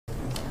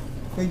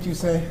Thank you,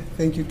 sir.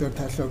 Thank you,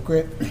 Dr.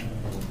 Hlokwe.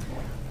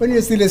 When you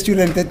were still a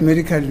student at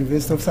Medical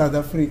University of South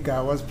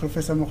Africa, was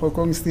Professor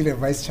Mokokong still a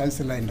Vice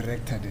Chancellor and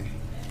Rector there?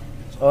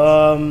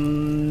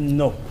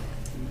 No.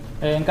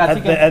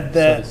 At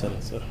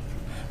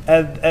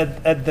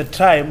the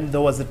time,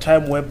 there was a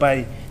time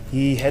whereby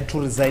he had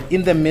to resign.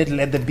 In the middle,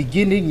 at the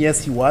beginning,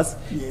 yes, he was.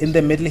 Yes. In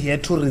the middle, he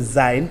had to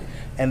resign.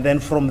 And then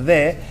from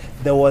there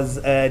was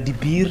De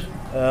Beer,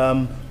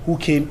 who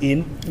came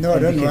in. No,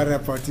 don't worry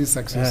about his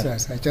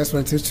successors. I just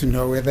wanted to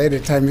know whether at the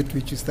time at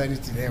which you studied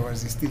there,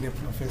 was he still a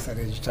professor,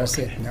 as you just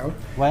said, no?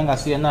 He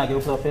was for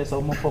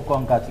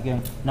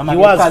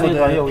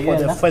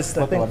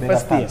the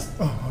first year.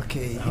 Oh,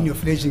 okay. In your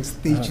fledgling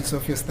stages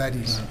of your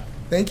studies.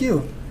 Thank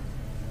you.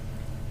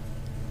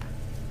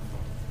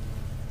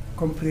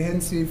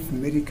 Comprehensive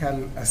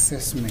medical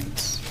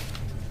assessment.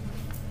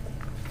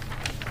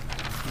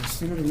 You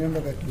still remember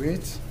that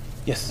word?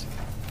 Yes.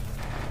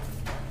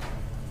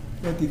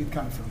 Where did it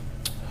come from?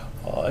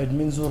 It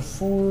means a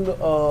full...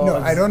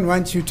 no, I don't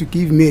want you to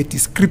give me a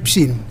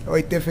description or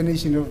a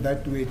definition of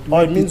that word.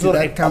 It means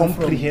a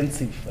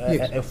comprehensive,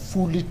 yes. A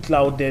fully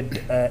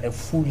clouded, a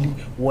fully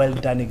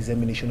well-done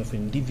examination of an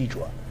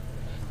individual,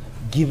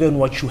 given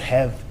what you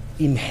have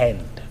in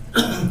hand.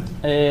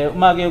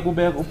 Uma ke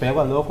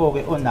ubhekwa lokho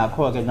ke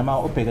onakho ke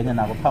noma ubhekene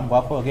nako phambi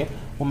kwakho ke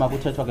uma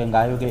kuthethwa ke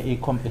ngayo ke I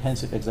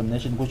comprehensive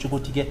examination kusho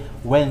ukuthi ke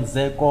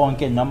wenze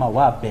konke noma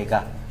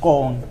wabheka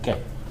konke.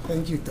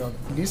 Thank you, Doc.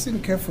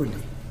 Listen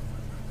carefully.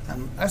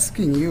 I'm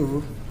asking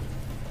you,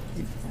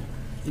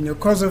 in the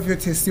course of your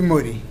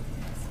testimony,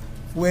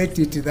 where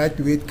did that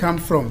word come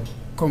from?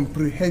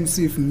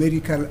 Comprehensive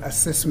medical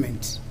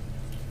assessment.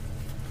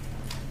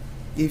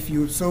 If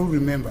you so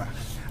remember.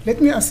 Let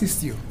me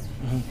assist you.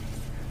 Mm-hmm.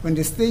 When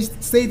the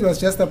state was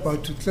just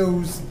about to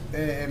close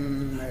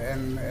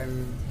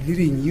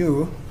leading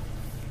you,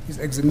 his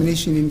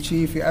examination in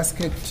chief, he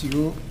asked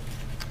you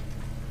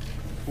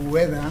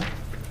whether,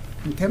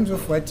 in terms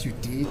of what you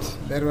did,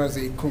 there was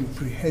a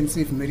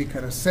comprehensive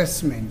medical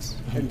assessment,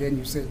 mm-hmm. and then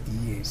you said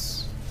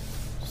yes.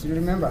 Do you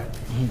remember?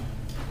 Mm-hmm.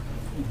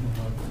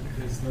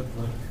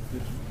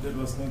 That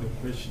was not the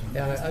question.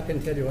 Yeah, I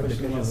can tell you what the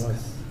question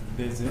was.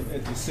 There's a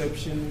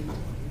reception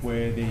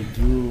where they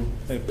do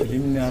a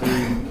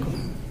preliminary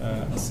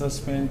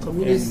assessment.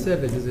 Community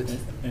service, is it?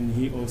 And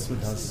he also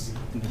does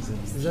an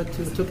examination. Is that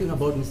you're talking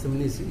about Mr.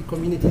 Mnisi,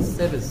 community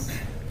service?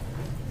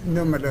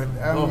 No, my lord.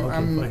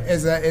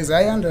 As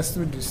I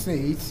understood the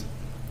state,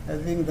 I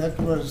think that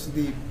was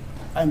the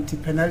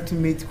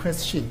anti-penultimate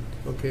question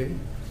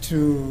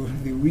to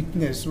the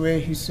witness, where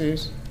he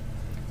says,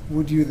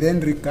 would you then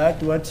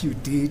regard what you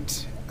did,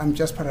 I'm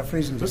just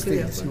paraphrasing the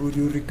state, would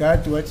you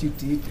regard what you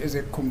did as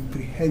a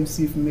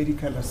comprehensive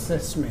medical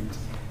assessment?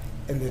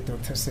 And the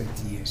doctor said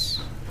yes.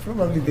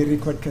 Probably the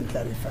record can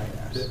clarify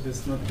that.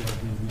 That's not what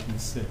the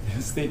witness said.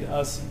 The state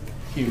asked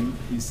him,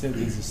 he said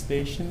there's a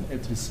station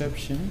at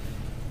reception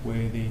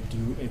where they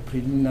do a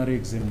preliminary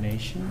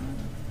examination,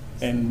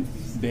 and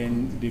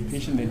then the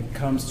patient then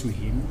comes to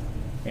him,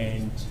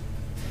 and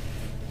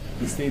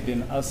the state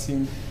then asks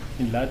him,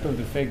 in light of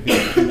the fact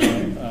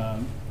that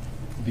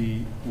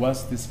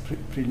was this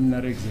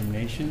preliminary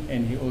examination,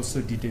 and he also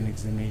did an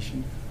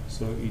examination,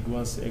 so it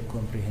was a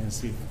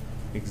comprehensive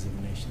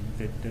examination.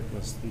 That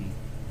was the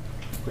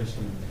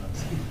question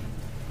asked.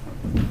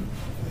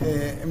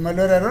 My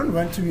lord, I don't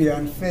want to be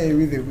unfair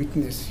with the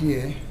witness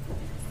here.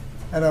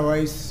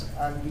 Otherwise,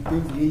 I'll be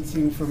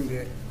deviating from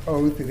the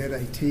oath that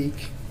I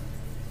take,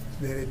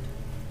 that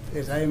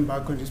as I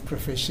embark on this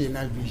profession,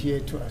 I'll be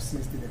here to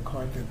assist the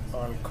court at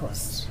all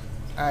costs.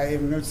 I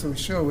am not so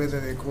sure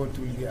whether the court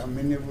will be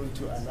amenable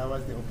to allow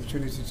us the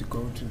opportunity to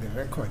go to the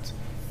record.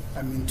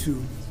 I mean,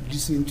 to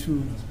listen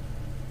to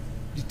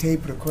the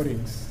tape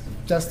recordings,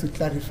 just to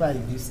clarify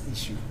this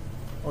issue,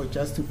 or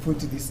just to put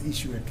this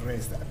issue at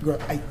rest.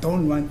 Because I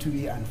don't want to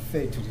be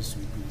unfair to this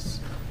witness.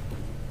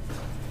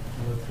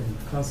 Can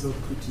counsel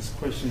put his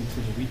question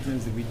to the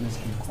witness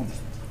can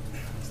comment.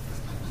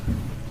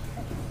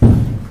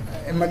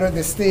 My lord,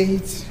 the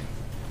state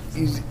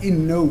is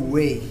in no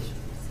way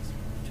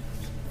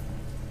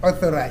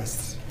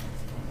authorized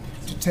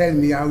to tell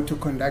me how to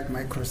conduct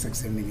my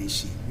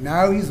cross-examination.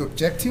 Now he's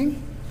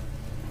objecting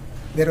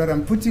that what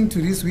I'm putting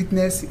to this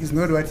witness is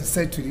not what he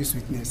said to this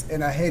witness,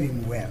 and I heard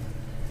him well.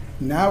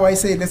 Now I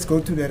say let's go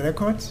to the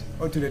record,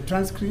 or to the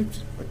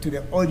transcript, or to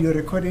the audio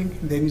recording,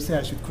 then you say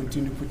I should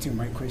continue putting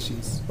my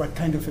questions. What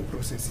kind of a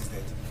process is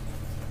that?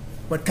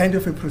 What kind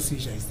of a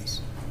procedure is this?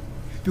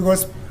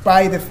 Because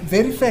by the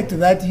very fact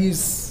that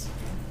he's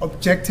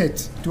objected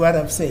to what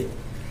I've said,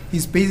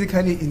 he's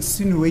basically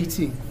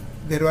insinuating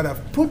that what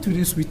I've put to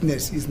this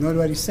witness is not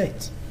what he said.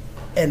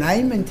 And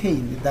I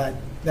maintain that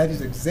that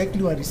is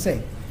exactly what he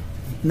said.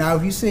 Now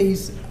he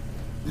says,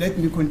 let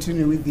me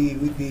continue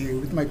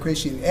with my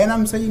question. And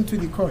I'm saying to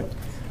the court,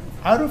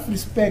 out of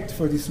respect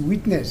for this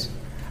witness,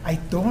 I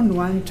don't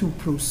want to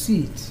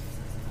proceed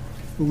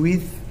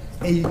with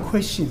a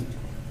question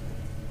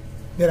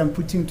that I'm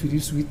putting to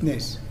this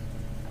witness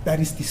that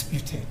is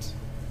disputed.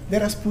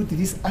 Let us put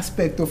this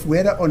aspect of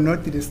whether or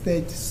not the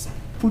state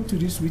put to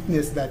this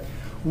witness that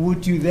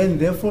would you then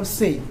therefore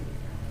say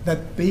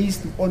that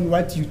based on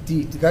what you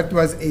did, that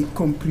was a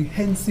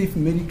comprehensive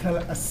medical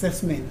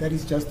assessment? That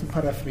is just to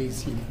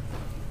paraphrase him.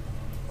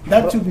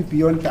 That should be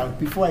beyond doubt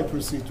before I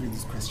proceed with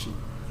this question.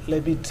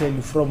 Let me tell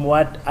you, from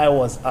what I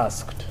was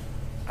asked,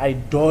 I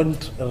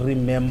don't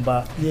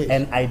remember, Yes.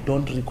 and I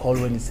don't recall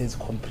when it says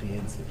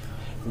comprehensive.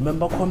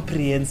 Remember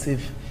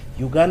comprehensive,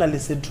 you're gonna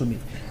listen to me.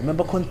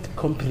 Remember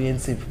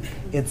comprehensive,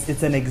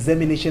 it's an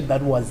examination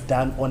that was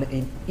done on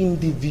an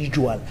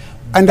individual.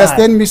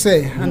 Understand me,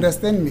 sir.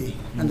 Understand me.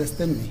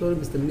 Understand me. Sorry,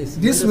 Mr. Mnisi.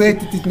 This word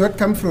did not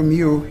come from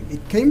you.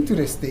 It came to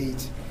the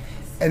state,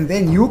 and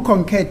then you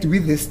concurred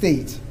with the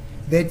state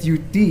that you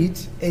did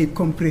a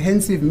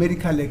comprehensive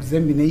medical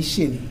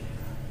examination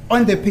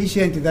on the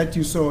patient that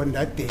you saw on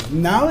that day.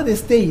 Now the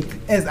state,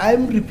 as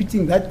I'm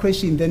repeating that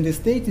question, then the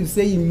state is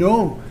saying,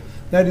 no,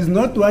 that is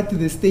not what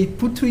the state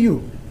put to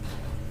you.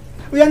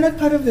 We are not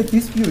part of the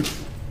dispute.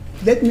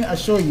 Let me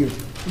assure you,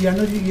 we are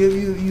not,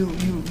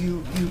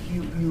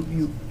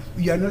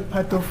 you are not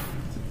part of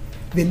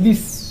the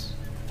list,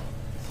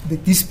 the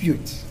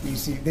dispute. You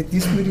see, the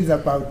dispute is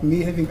about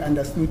me having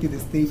understood the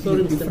state Sorry,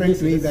 in a Mr. different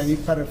Mnisi, way let's- than you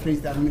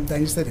paraphrased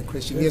than you said the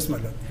question. Yes, my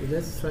lord.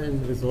 Let's try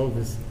and resolve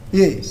this.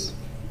 Yes.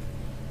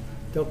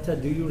 Doctor,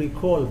 do you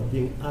recall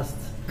being asked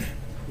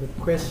the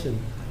question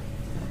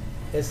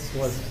as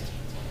was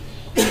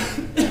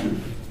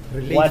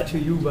relayed What- to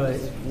you by...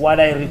 What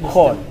I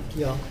recall,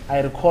 Yeah, I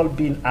recall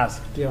being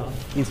asked, yeah.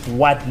 is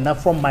what,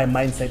 not from my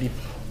mindset, if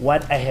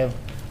what I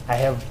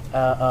have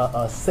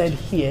said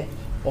here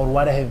or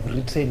what I have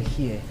written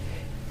here,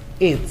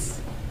 it's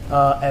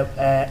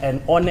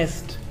an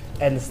honest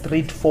and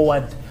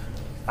straightforward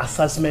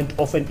assessment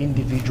of an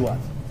individual.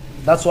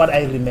 That's what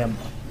I remember.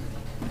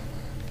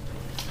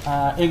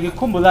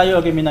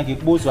 Engikhumbulayo ke mina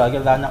ngikubuzwa ke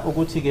lana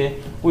ukuthi ke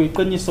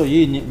kuyiqiniso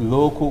yini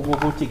lokhu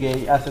ukuthi ke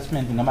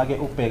i-assessment noma ke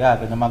ukubheka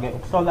ke noma ke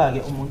ukuhlola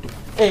ke umuntu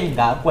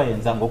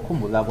engakwenza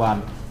ngokukhumbula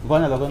kwami.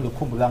 Ikona lokho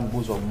engikhumbula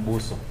ngibuzwa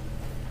umbuzo.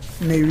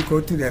 May we go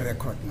to the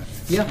record, man?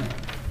 Yeah.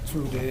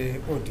 To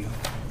the audio.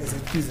 As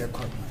it is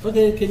record.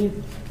 Okay, can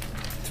you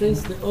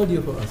trace the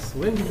audio for us?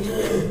 When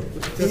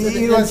did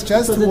It was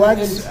just what,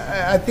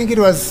 I think it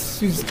was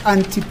his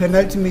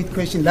anti-penultimate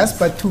question, last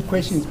but two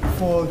questions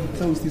before he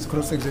closed his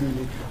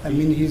cross-examination. I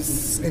mean,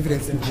 his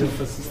evidence.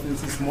 Of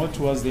assistance is more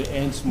towards the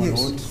end, my Yes.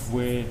 lord,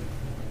 where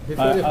Before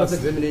the I asked-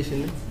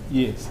 cross-examination,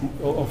 yes,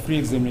 or free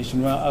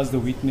examination, where I asked the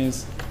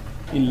witness,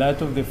 in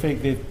light of the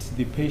fact that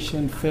the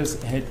patient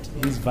first had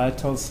his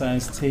vital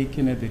signs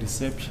taken at the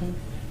reception,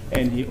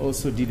 and he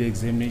also did the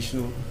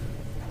examination,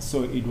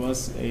 so it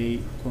was a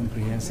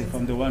comprehensive.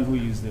 I'm the one who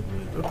used the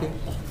word. okay.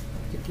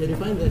 Can you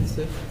find that,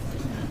 sir?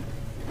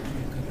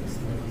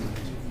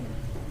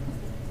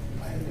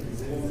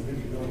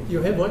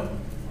 You have what?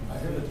 I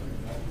have it.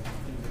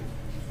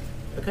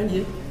 I can't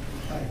hear.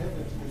 I have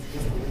it.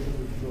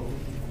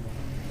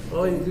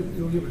 Oh,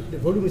 the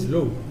volume is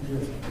low.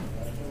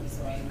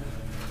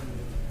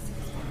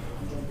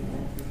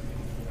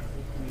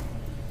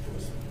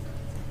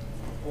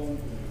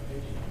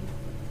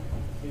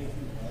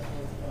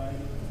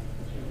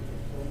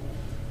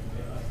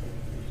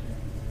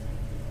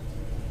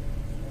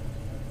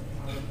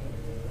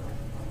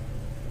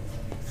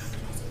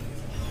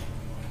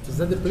 Is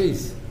that the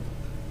place?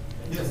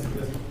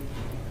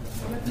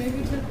 But maybe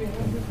it would be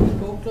helpful if we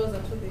go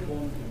closer to the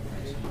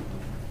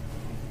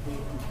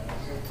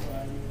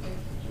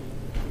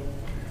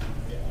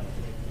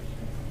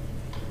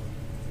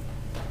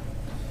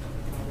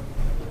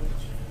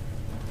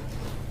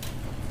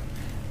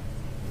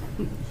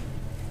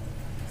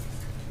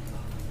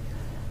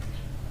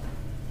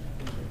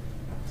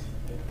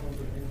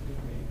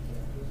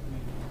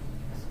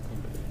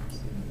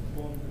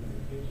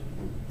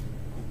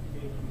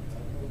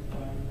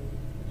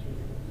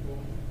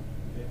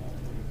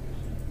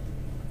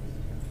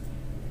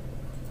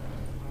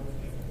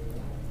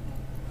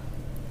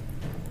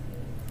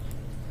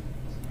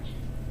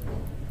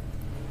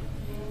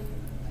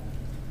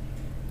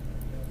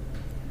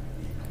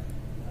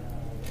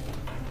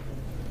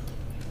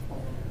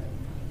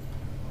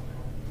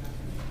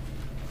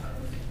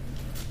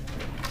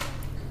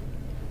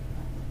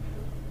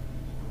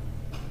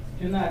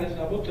Yuna-ke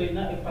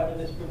singabogcina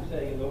ekufanele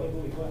siqiniseke lokho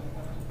ekuyikona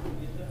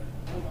ukufundisa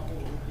uma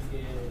kuwukuthi-ke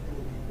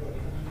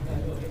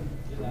kuyinto-ke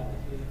yilapho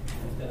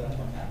sisebenzela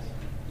khona.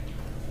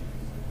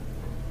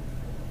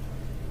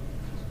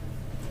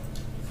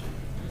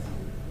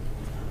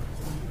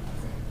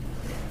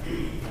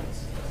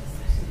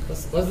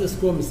 What's the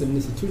score, Mr.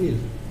 Mnisi? 2-0.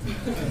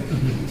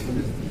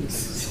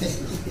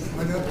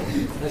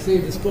 I say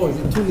the score is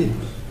 2-0.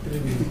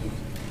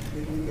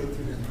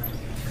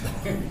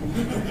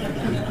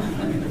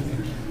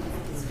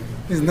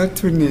 It's not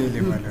too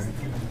nearly, my lord.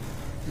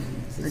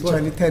 It's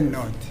Actually, what? 10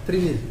 not.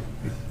 3-0.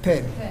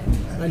 10.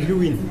 And you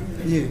win.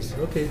 Yes.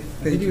 Okay.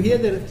 Thank Did you hear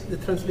the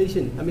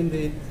translation? I mean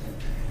the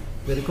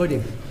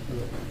recording.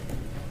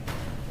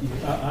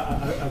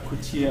 I could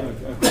hear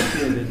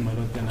that, my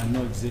lord, and I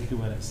know exactly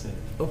what I said.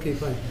 Okay,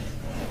 fine.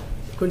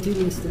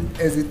 Continue, Mr.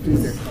 As it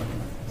is record.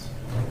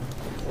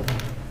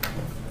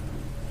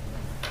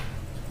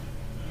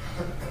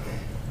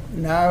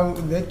 Now,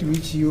 that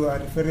which you are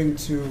referring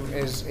to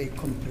as a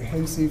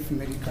comprehensive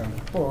medical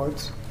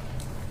report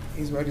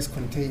is what is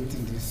contained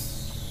in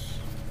this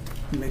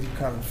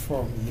medical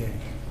form here.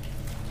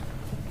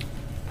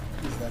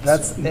 Is that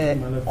That's so?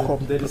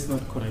 That is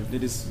not correct.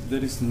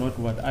 That is not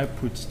what I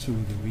put to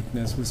the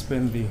witness who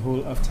spent the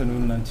whole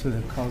afternoon until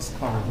the cows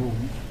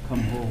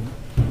come home.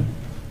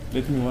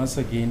 Let me once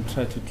again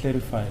try to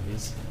clarify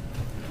this.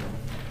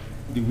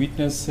 The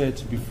witness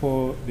said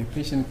before the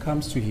patient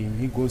comes to him,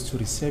 he goes to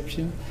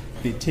reception,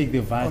 they take the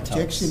vitals.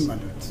 Objection, my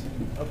lord.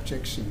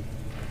 Objection.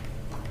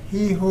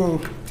 He who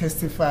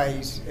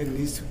testifies and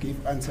needs to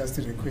give answers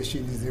to the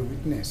question is the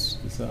witness.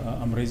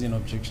 I'm raising an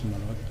objection, my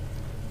lord.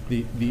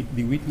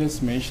 The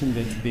witness mentioned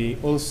that they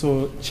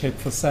also check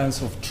for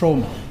signs of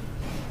trauma,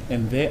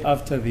 and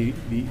thereafter the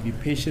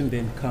patient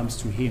then comes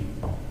to him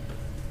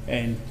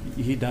and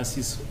he does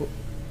his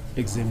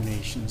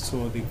examination.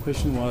 So the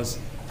question was,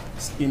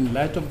 in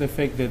light of the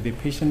fact that the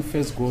patient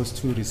first goes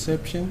to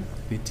reception,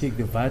 they take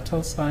the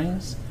vital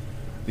signs,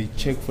 they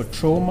check for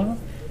trauma,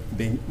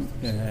 then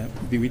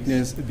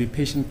the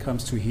patient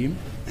comes to him.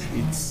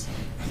 It's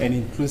an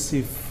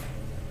inclusive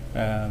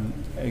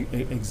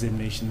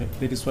examination.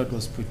 That is what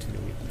was put to the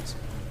witness.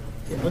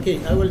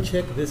 Okay, I will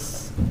check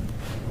this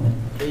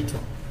later.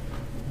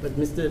 But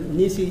Mr.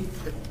 Mnisi,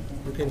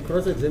 you can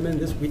cross-examine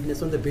this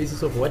witness on the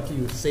basis of what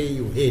you say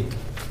you heard.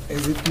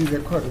 As it is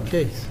according.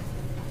 Okay.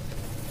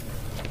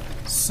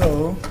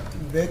 So,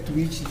 that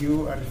which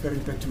you are referring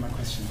back to my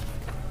question,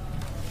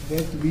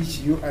 that which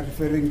you are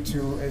referring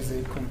to as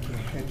a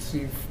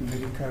comprehensive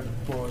medical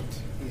report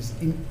is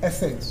in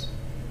essence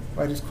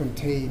what is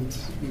contained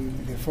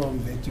in the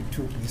form that you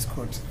took this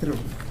court through.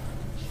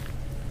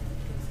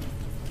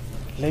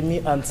 Let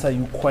me answer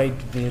you quite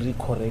very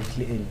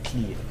correctly and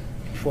clear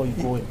before you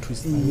go and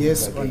twist my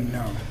Yes words or again.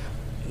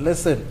 no?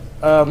 Listen,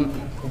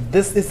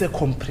 this is a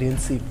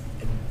comprehensive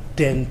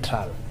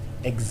dental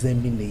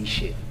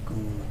examination.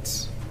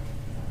 Good.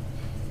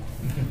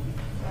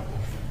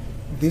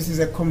 This is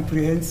a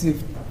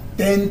comprehensive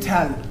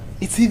dental.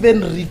 It's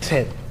even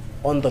written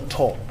on the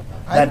top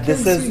I that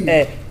this can is see.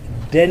 a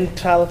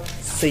dental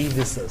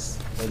services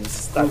when it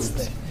starts Good.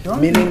 there.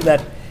 Don't- Meaning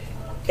that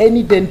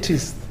any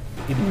dentist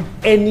in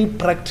any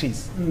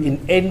practice, in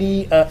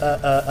any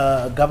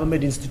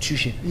government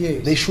institution,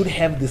 Yes. they should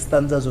have the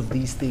standards of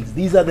these things.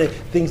 These are the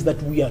things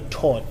that we are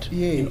taught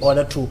in Yes.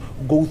 order to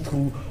go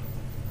through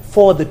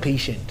for the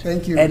patient.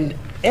 Thank you. And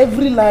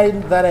every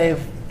line that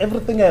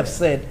everything I have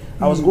said,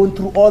 I was going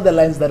through all the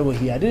lines that were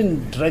here. I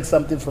didn't drag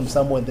something from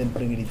somewhere and then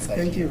bring it inside.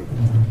 Thank you.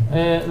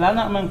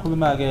 Lana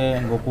mangikhuluma ke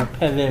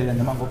ngokuphelele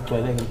noma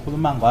ngokugcwele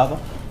ngikhuluma ngako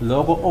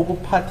lokho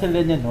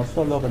okuphathelene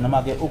nohlolo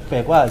noma ke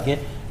ukubhekwa ke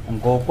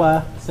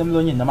ngokwa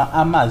semlonyeni noma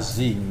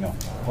amazinyo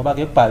ngoba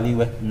ke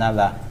kubhaliwe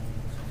nala.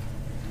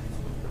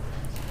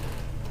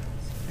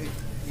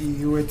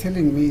 You were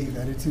telling me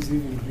that it is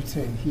even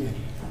written here.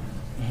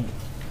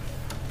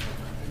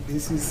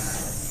 This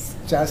is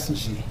just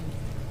G.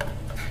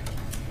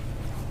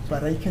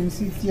 But I can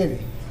see clearly.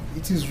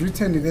 It is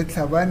written in the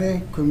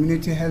Tlhabane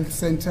Community Health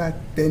Center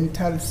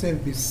Dental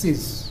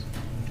Services.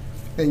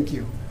 Thank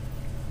you.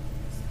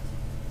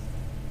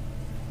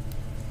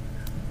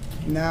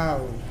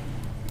 Now,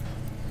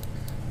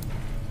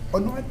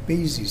 on what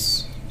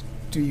basis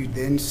do you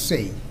then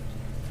say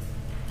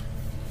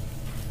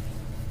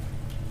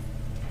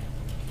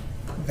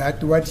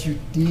that what you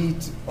did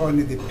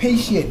on the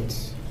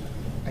patient,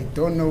 I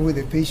don't know who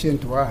the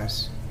patient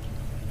was,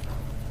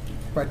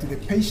 but the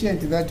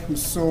patient that we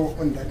saw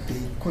on that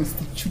day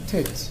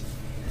constituted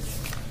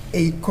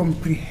a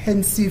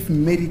comprehensive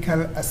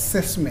medical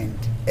assessment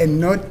and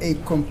not a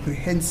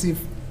comprehensive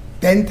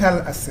dental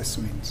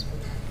assessment?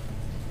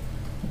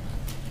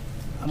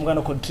 I'm going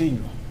to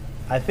continue.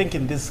 I think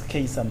in this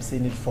case, I'm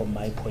saying it from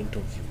my point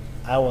of view.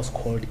 I was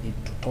called in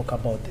to talk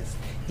about this.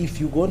 If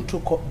you're going to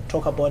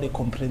talk about a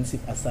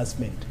comprehensive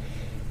assessment,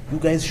 you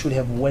guys should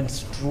have went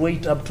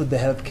straight up to the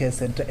healthcare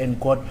center and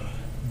got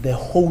the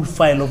whole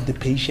file of the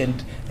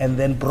patient and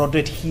then brought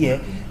it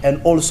here,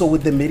 and also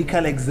with the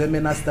medical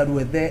examiners that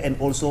were there and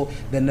also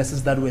the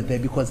nurses that were there,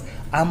 because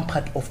I'm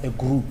part of a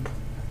group.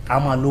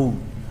 I'm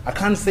alone. I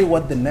can't say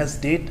what the nurse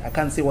did. I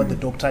can't say what the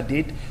doctor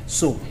did.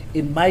 So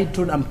in my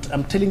turn,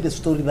 I'm telling the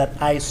story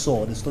that I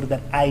saw, the story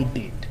that I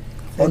did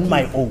on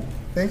my own.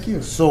 Thank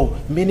you. So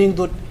meaning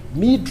that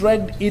me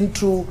dragged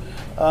into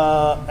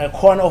a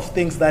corner of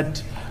things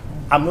that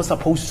I'm not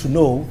supposed to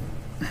know,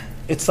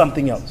 it's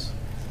something else.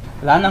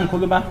 Lana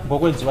ngikhuluma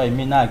ngokwenziwa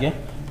yimina ke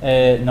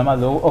noma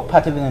lo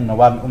okuphathelene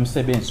nowami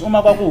umsebenzi.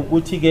 Uma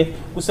kwakuwukuthi ke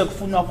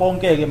kusekufunwa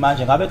konke ke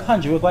manje ngabe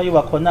kuhanjiwe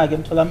kwayiwa khona ke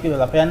emtholampilo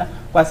laphayana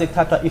kwase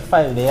kuthathwa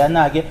ifile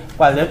leyana ke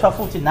kwalethwa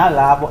futhi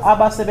nalabo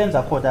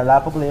abasebenza khona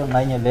lapho kuleyo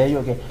ngxenye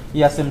leyo ke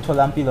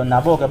iyasemtholampilo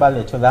nabo ke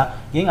balethwe la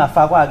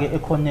ngingafakwa ke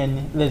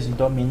ekhoneni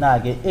lezinto mina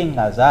ke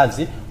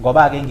engazazi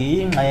ngoba ke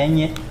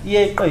ngiyingxenye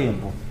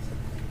yeqembu.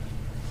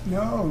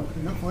 No,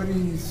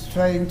 nobody is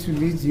trying to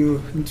lead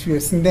you into a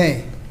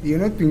snare. You're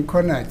not being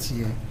cornered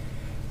here.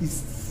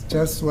 It's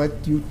just what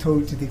you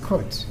told the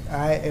court.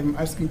 I am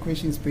asking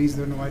questions based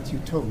on what you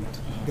told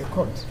the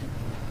court.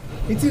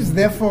 It is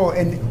therefore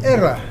an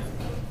error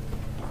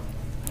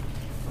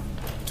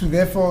to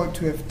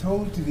have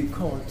told the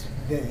court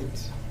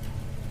that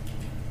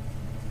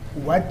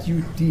what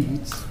you did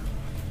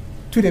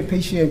to the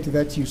patient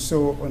that you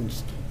saw on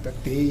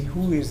that day,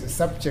 who is the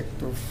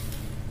subject of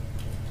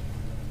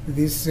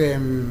this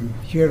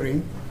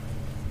hearing,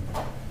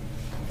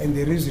 and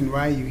the reason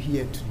why you're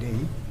here today,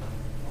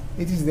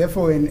 it is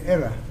therefore an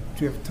error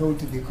to have told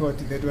the court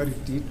that what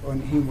it did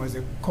on him was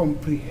a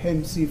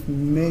comprehensive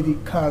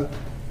medical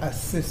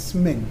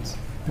assessment.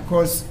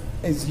 Because,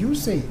 as you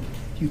say,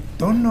 you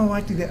don't know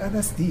what the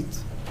others did.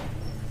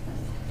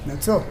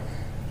 That's all.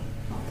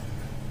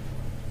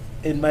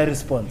 In my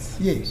response,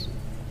 Yes,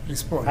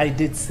 respond. I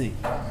did say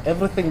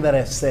everything that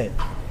I've said.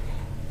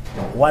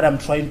 What I'm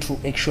trying to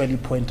actually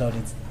point out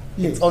is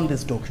Yes. it's on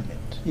this document.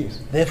 Yes.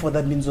 Therefore,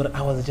 that means that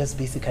I was just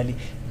basically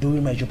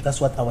doing my job. That's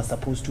what I was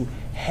supposed to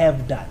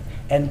have done.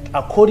 And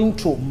according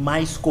to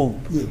my scope,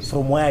 Yes.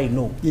 from where I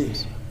know,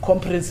 Yes.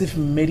 comprehensive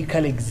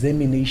medical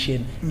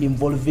examination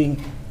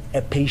involving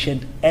a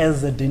patient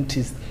as a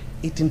dentist,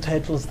 it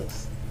entitles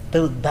this.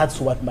 That's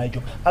what my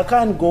job. I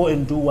can't go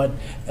and do what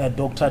a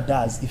doctor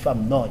does if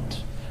I'm not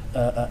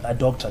a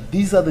doctor.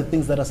 These are the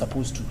things that are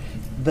supposed to.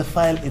 The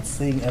file is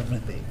saying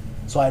everything.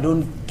 So I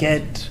don't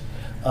get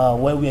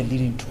where we are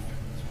leading to.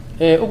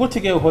 Ukuthi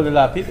ke uhole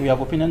laphi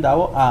uyakuphi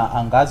nendawo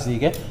angazi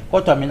ke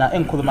kodwa mina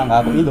engikhuluma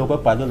ngakho iloko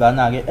ebhalwe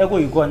lana ke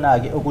ekuyikona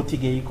ke ukuthi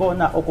ke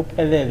ikona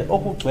okuphelele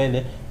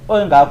okugcwele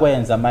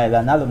engakwenza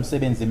mayelana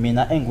nalomsebenzi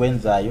mina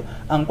engwenzayo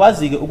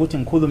angikwazi ke ukuthi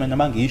ngikhulume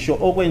noma ngisho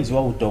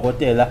okwenziwa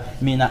udokotela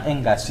mina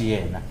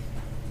engasiyena.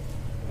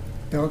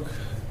 Doc,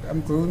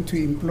 I'm going to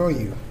implore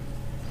you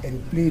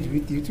and plead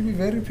with you to be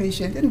very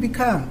patient and be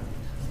calm.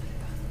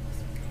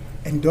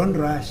 And don't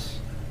rush,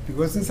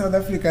 because in South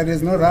Africa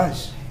there's no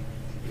rush.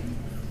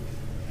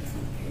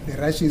 The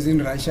rush is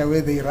in Russia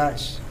where they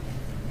rush.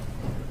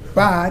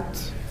 But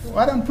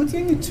what I'm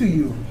putting it to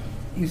you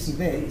is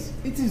that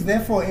it is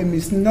therefore a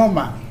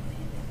misnomer,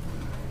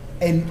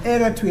 an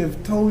error to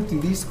have told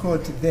this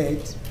court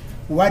that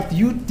what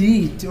you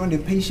did on the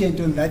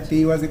patient on that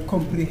day was a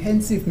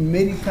comprehensive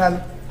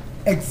medical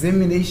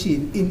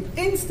examination in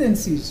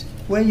instances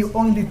where you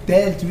only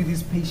dealt with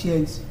these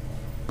patients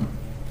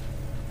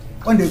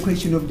on the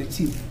question of the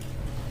teeth.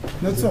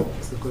 Not so.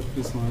 Mr. Court,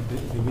 please note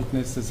the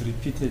witness has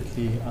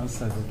repeatedly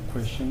answered that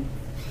question.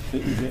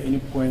 Is there any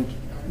point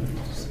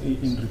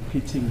in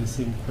repeating the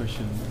same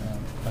question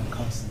by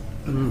counsel?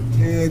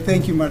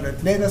 Thank you, Madam.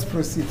 Let us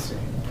proceed, sir.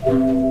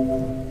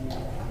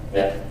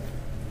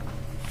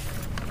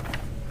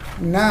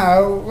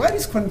 Now, what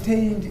is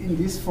contained in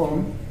this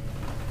form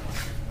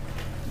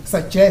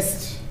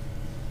suggests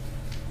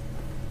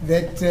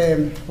that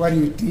what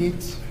you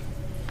did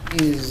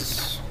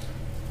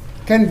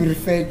can be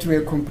referred to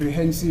a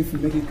comprehensive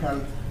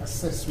medical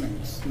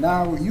assessment.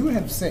 Now, you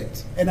have said,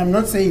 and I'm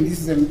not saying this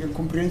is a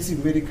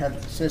comprehensive medical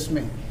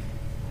assessment,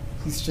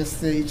 it's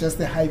just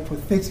a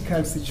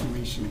hypothetical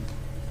situation.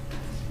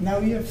 Now,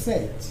 you have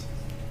said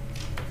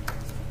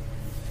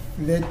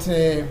that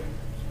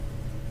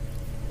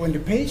when the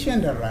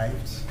patient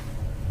arrived,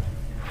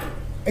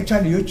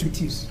 actually your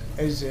duties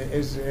as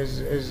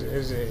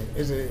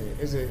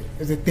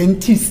a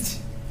dentist,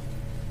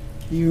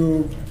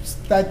 you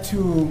start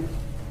to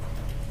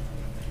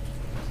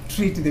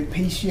treat the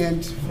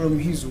patient from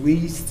his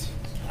waist.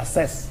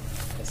 Assess.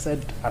 I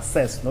said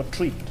assess, not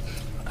treat.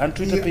 I can't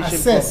treat a You patient.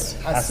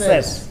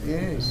 assess.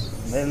 Yes.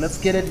 Man, let's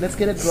get it right.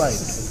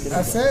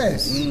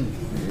 Assess.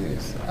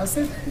 Yes.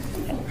 Assess.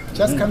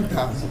 Just come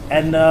down.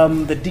 And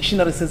the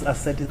dictionary says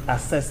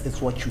assess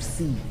is what you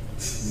see,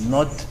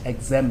 not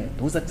examine.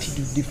 Those are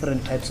two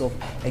different types of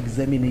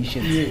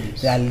examinations.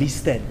 Yes. They are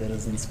listed. There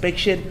is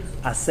inspection,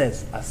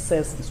 assess.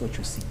 Assess is what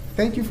you see.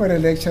 Thank you for the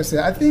lecture,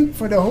 sir. I think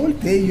for the whole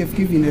day you have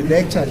given a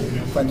lecture,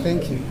 but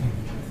thank you.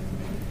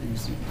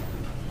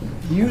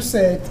 You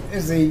said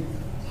as a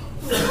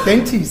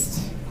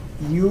dentist,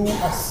 you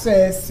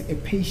assess a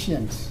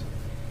patient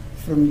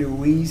from the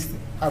waist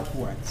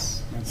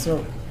upwards. That's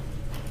all.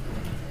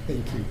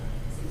 Thank you.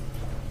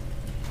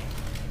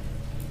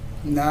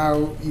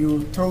 Now,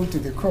 you told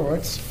the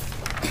court,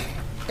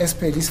 as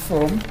per this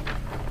form,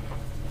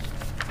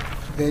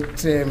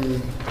 that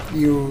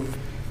you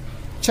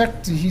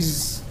checked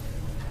his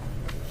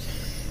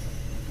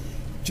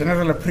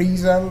general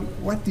appraisal.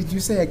 What did you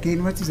say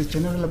again? What is a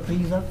general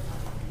appraisal?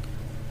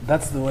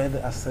 That's the way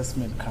the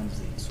assessment comes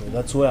in. So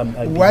that's where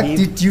I What believe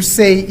did you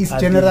say is I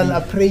general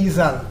believe-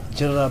 appraisal?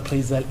 general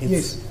appraisal is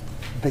Yes.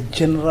 the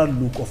general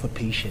look of a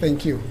patient.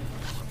 Thank you.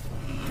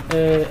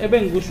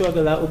 Ebengikusho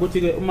ke la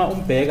ukuthi ke uma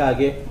umbheka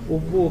ke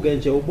ubuke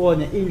nje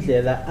ubone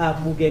indlela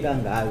abukeka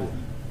ngayo.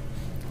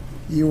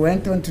 You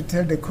went on to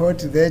tell the court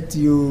that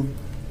you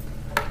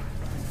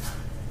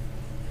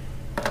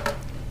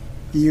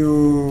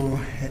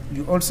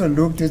also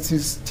looked at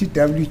his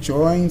TW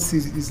joints,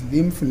 his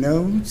lymph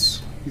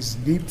nodes, his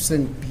lips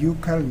and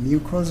buccal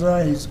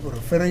mucosa, his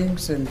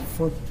oropharynx and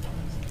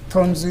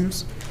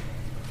tonsils.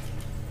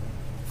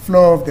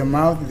 floor of the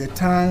mouth, the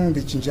tongue,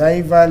 the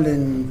gingival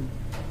and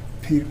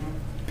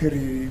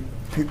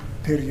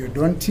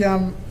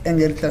periodontium,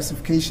 angle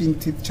classification,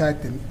 teeth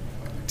chart, and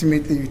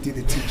ultimately you did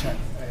a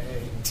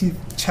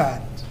teeth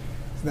chart.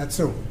 That's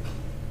so.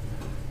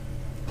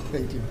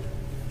 Thank you.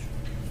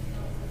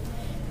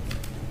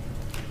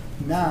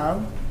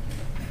 Now,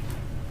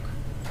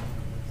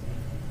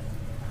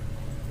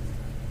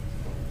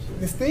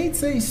 the state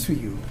says to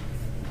you,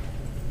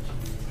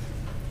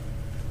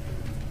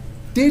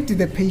 did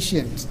the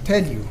patient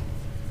tell you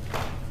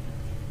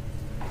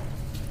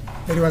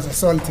that he was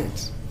assaulted?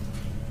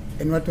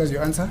 And what was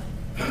your answer?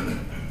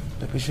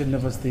 The patient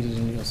never stated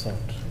any assault.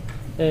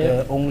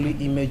 The only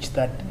image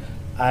that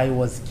I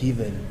was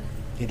given,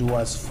 it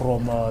was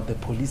from the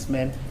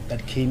policeman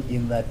that came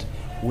in that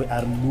we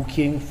are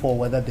looking for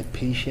whether the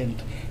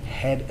patient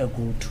had a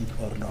gold tooth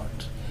or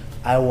not.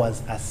 I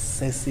was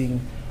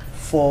assessing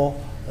for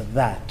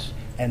that,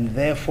 and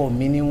therefore,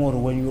 meaning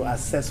when you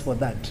assess for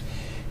that,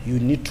 you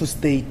need to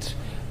state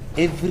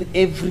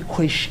every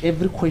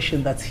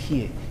question that's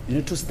here. You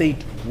need to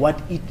state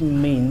what it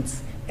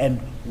means and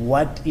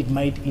what it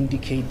might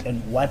indicate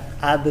and what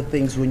other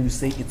things when you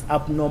say it's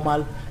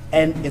abnormal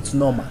and it's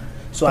normal.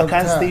 So Doctor, I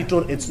can't state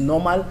or it's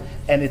normal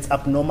and it's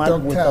abnormal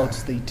Doctor, without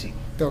stating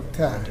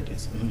Doctor, what it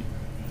is.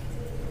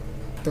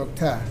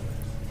 Doctor,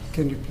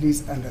 can you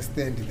please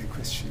understand the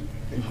question?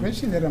 The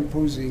question that I'm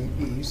posing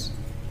is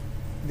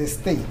the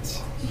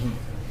state,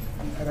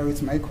 or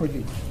it's my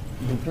colleague,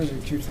 the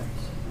prosecutor,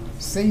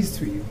 says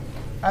to you,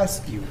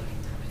 ask you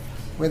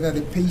whether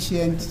the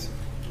patient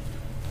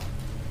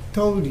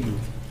told you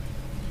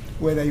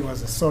whether he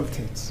was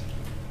assaulted.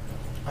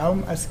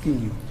 I'm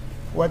asking you,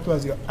 what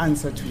was your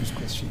answer to this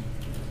question?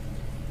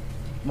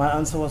 My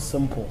answer was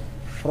simple.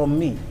 From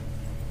me,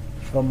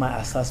 from my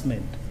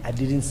assessment, I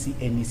didn't see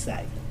any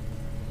sign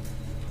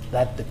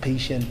that the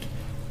patient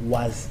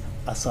was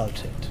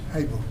assaulted.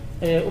 Haibo.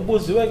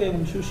 Ubuziwe ke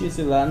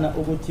umshushisi lana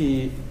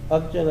ukuthi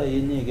akutshela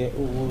yini ke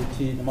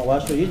ukuthi noma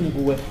washo yini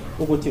kuwe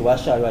ukuthi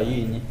washaywa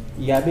yini,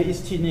 yabe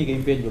isithini ke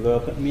impendulo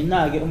yakho.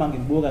 Mina ke uma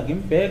ngibuka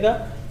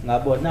ngimbheka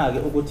ngabona ke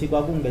ukuthi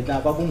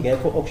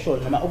kwakungekho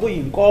okushoyo noma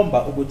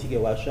okuyinkomba ukuthi ke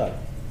washaywa.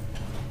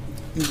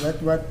 Is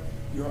that what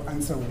your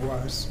answer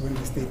was when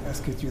the state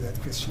asked you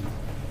that question?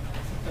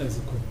 As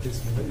a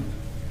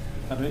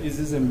complete, is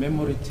this a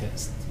memory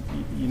test?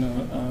 You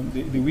know,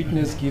 the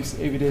witness gives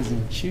evidence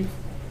in chief.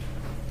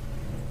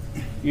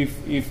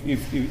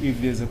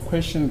 If there's a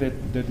question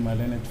that my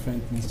learned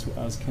friend needs to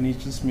ask, can he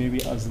just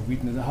maybe ask the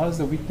witness? How is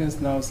the witness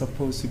now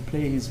supposed to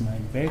play his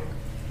mind back,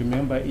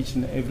 remember each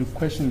and every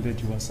question that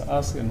he was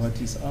asked and what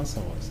his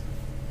answer was?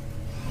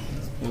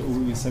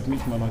 We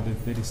submit, Mama,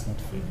 that is not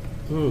fair.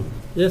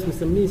 Yes,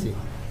 Mr. Mnisi.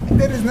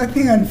 There is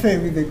nothing unfair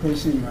with the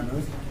question,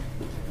 Manos.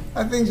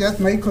 I think just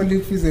my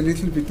colleague feels a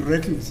little bit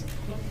reckless.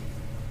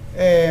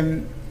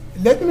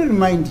 Let me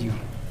remind you,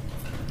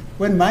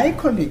 when my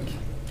colleague,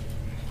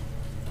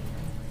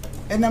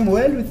 and I'm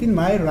well within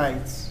my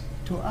rights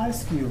to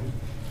ask you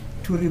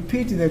to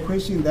repeat the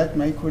question that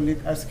my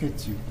colleague asked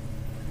you,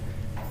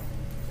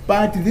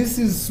 but this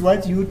is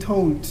what you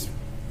told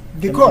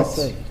the court.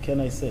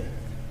 Can I say?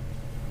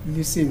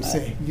 Listen,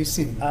 listen. This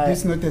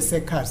is not a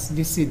circus.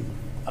 Listen.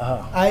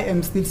 I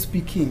am still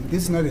speaking.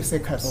 This is not a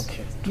circus.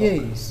 Okay.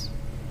 Yes.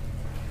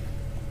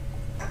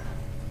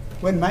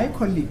 When my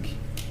colleague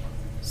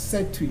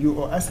said to you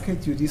or asked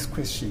you this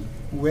question,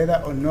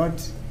 whether or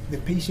not the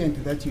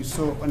patient that you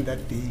saw on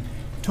that day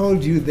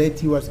told you that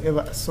he was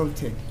ever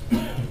assaulted,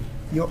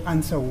 your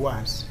answer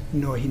was,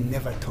 no, he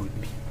never told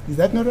me. Is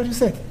that not what you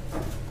said?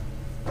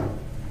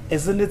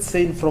 Isn't it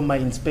saying from my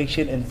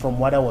inspection and from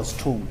what I was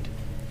told?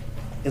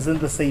 Isn't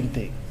the same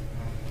thing?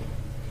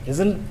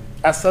 Isn't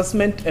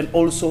assessment and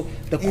also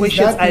the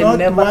questions I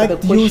never what the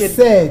question you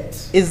said?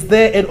 Is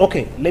there an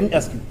okay, let me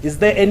ask you, is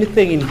there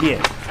anything in here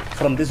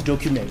from this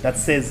document that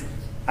says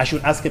I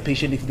should ask a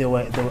patient if they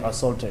were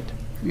assaulted?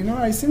 You know,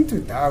 I seem to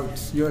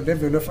doubt your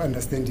level of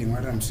understanding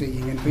what I'm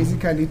saying, and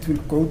basically it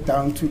will go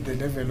down to the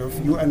level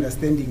of you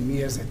understanding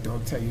me as a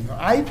doctor. You know,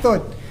 I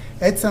thought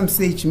at some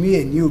stage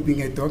me and you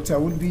being a doctor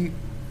would be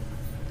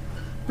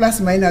plus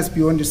minus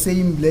be on the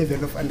same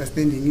level of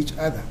understanding each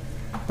other.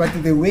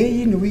 But the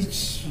way in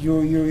which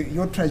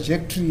your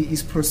trajectory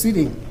is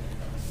proceeding,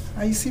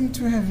 I seem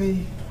to have a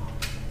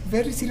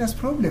very serious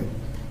problem.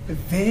 A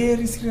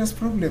very serious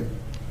problem,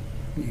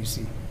 you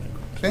see.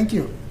 Thank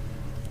you.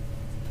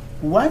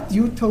 What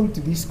you told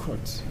this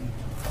court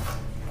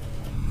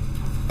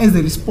as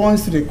a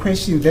response to the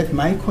question that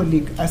my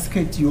colleague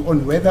asked you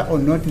on whether or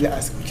not the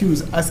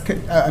accused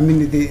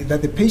that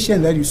the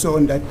patient that you saw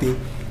on that day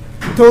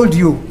told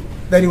you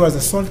that he was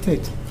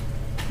assaulted,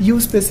 you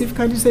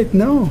specifically said,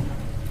 no,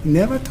 he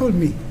never told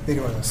me that he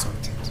was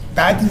assaulted.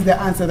 That is the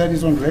answer that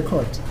is on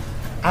record.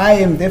 I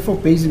am therefore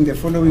basing the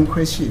following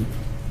question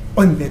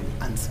on that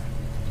answer.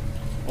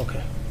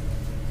 Okay.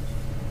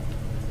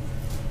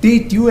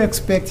 Did you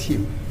expect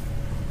him?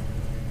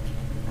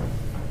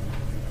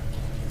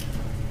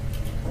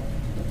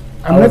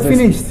 I'm not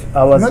finished.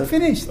 I'm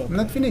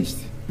not finished.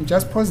 I'm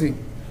just pausing.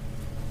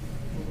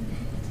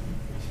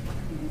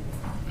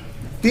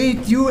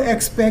 Did you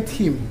expect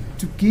him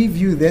to give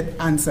you that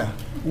answer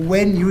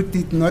when you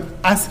did not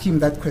ask him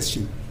that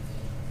question?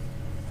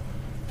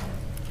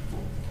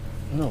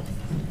 No.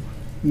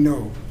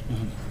 No.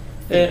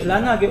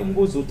 Lana ke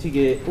umbuzo uthi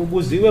ke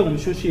ubuziwe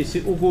ngumshushisi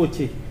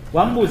ukuthi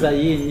wambuza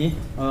yini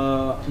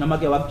noma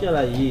ke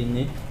wakutshela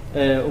yini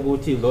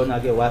ukuthi lona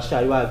ke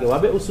washaywa ke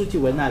wabe usuthi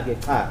wena ke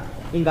cha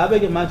ingabe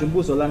ke manje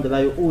umbuzo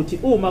olandelayo uthi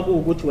uma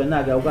kuukuthi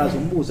wena ke awukazi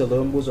umbuzo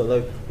loyo mbuzo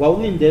loyo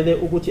wawulindele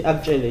ukuthi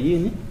akutshele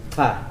yini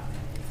cha.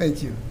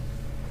 Thank you.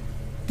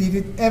 Did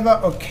it ever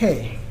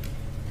occur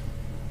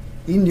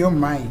in your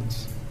mind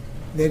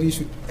that you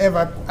should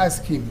ever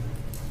ask him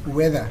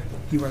whether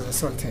he was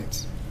assaulted?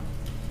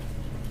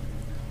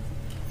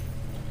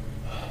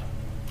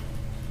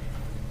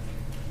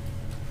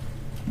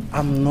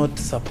 I'm not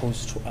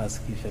supposed to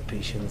ask if a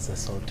patient is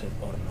assaulted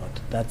or not.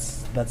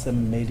 That's a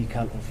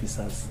medical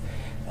officer's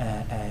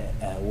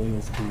way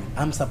of doing.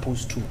 I'm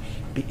supposed to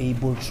be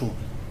able to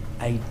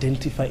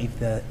identify if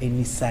there are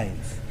any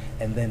signs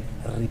and then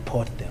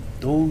report them.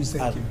 Those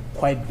Thank are you.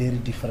 quite very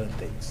different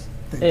things.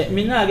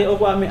 Mina ke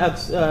okwami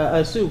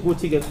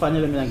asikuthi ke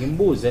kufanele mina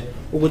ngimbuze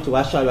ukuthi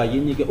washaywa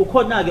yini ke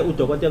ukhona ke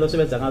udokotela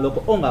osebenza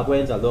ngalokho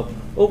ongakwenza lokho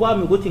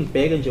okwami ukuthi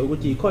ngibheke nje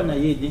ukuthi ikhona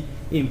yini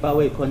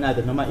impawu ekhona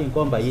ke noma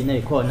inkomba yini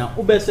ekhona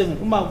ubese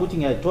uma ukuthi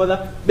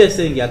ngiyathola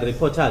bese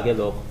ngiyareporta ke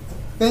lokho.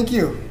 Thank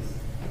you.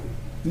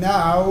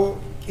 Now,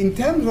 in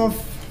terms of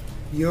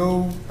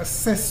your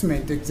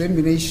assessment,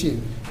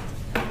 examination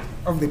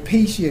of the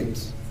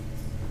patient,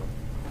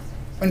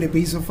 on the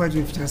basis of what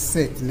you've just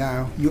said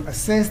now, you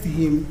assessed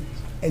him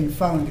and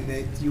found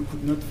that you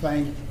could not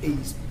find a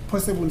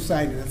possible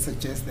sign that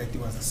suggests that he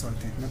was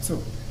assaulted. Not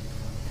so?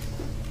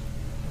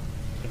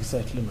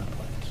 Exactly my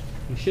point.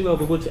 Ngishilo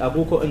ukuthi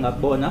akukho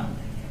engakubona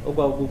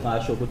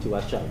okwakungasho ukuthi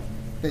washaywa.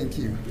 Thank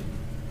you.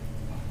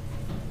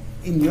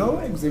 In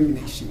your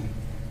examination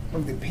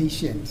of the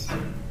patient,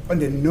 on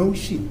the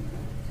notion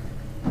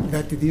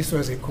that this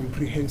was a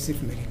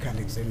comprehensive medical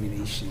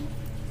examination,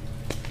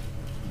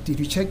 did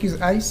you check his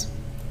eyes?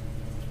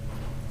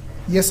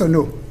 Yes or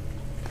no?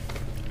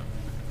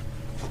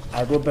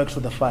 I go back to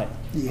the file.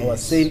 I was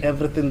Yes. saying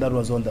everything that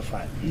was on the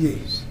file.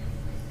 Yes.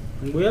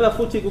 Ngibuyela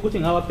futhi ukuthi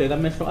ngawabheka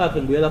amehlo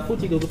akhe ngibuyela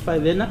futhi ke ukuthi file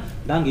lena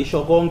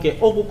ngangisho konke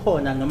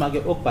okukhona noma ke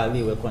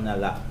okubhaliwe khona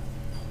la.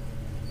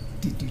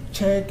 Did you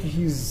check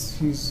his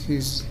did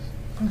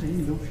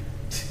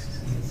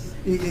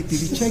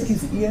you check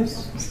his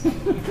ears?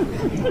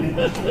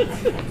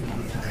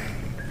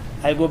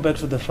 I go back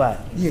to the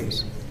file.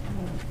 Yes.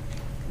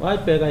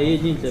 Wayibheka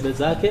yini indlebe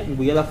zakhe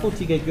ngibuyela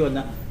futhi ke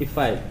kuyona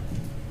ifile.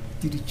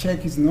 Did you check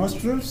his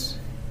nostrils?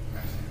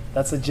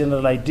 That's a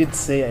general. I did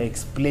say, I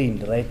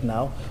explained right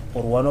now,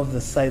 or one of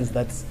the signs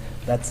that's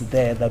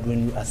there, that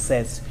when you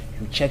assess,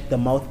 you check the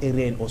mouth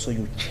area and also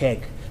you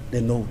check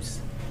the nose,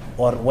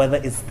 or whether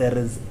there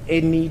is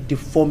any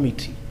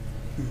deformity.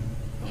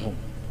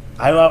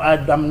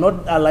 I'm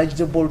not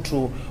eligible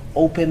to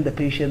open the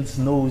patient's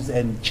nose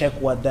and check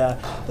whether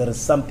there is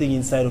something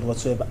inside or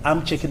whatsoever.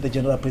 I'm checking the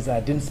general appraisal. I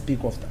didn't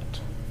speak of that.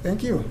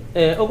 Thank you.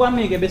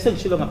 Okwami ke bese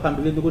ngishilo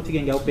ngaphambilini ukuthi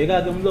ke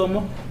ngiyawubheka ke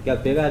umlomo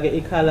ngiyabheka ke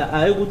ikhala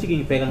hayi ukuthi ke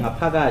ngibheka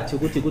ngaphakathi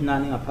ukuthi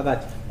kunani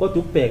ngaphakathi kodwa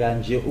ukubheka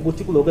nje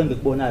ukuthi kuloko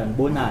engikubonayo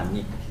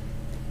ngibonani.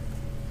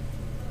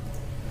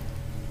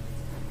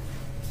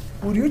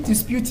 Would you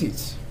dispute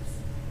it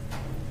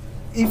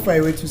if I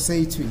were to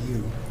say to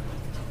you,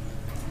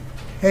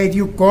 had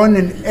you gone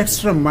an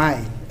extra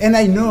mile, and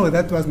I know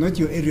that was not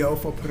your area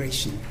of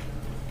operation,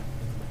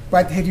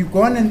 but had you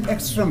gone an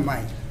extra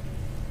mile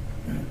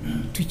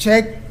to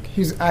check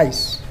his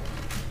eyes,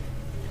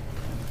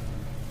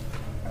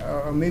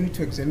 or maybe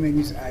to examine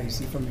his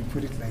eyes, if I may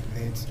put it like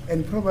that,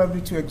 and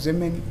probably to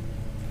examine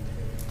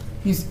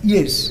his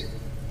ears,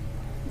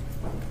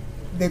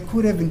 there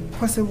could have been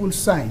possible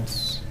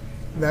signs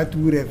that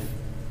would have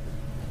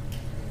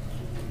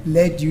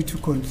led you to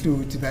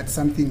conclude that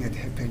something had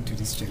happened to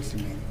this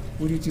gentleman.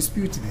 Would you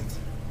dispute that?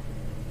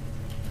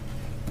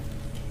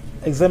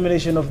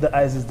 Examination of the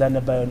eyes is done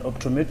by an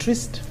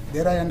optometrist.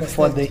 That I understand.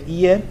 For the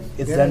ear,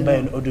 it's That done I by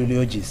an know.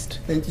 audiologist.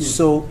 Thank you.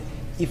 So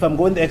if I'm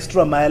going the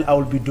extra mile, I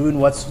will be doing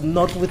what's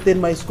not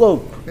within my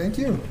scope. Thank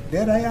you.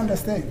 That I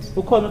understand.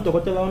 Ukhona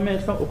udokotela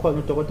wamehlo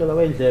ukhona udokotela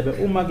wendlebe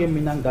uma ke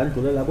mina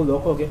ngandlulela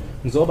kulokho ke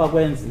ngizoba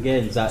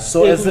ngenza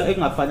So as a-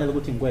 ekungafanele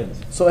ukuthi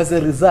ngikwenze. So as a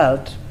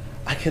result,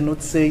 I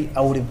cannot say I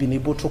would have been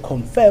able to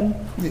confirm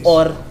Yes.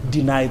 or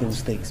deny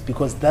those things,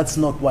 because that's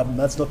not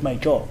my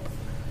job.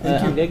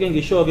 Thank you. Angeke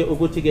ngisho ke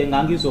ukuthi ke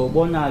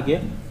ngangizobona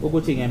ke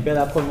ukuthi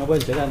ngempela khona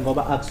okwenzeka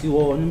ngoba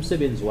akusiwona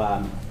umsebenzi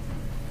wami.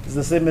 It's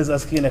the same as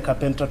asking a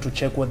carpenter to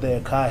check whether a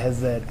car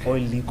has an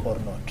oil leak or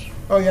not.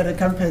 Oh, you're a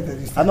carpenter.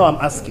 this I know time.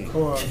 I'm asking.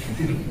 Oh,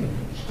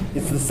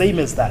 It's the same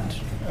as that.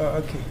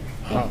 okay.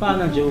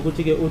 Kufana nje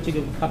ukuthi ke uthi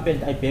ke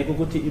carpenter ayibheke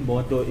ukuthi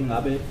imoto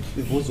ingabe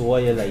ivuza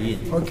uwoyela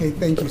yini. Okay,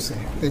 thank you, sir.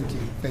 Thank you,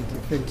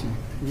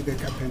 with the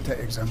carpenter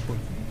example.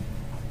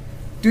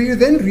 Do you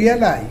then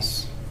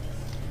realize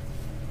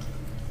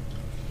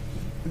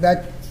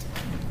that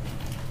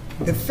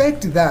the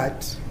fact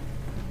that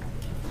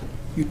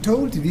you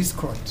told this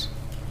court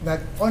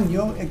that on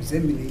your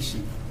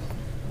examination,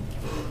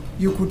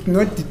 you could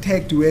not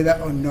detect whether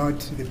or not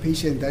the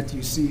patient that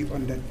you see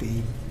on that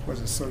day was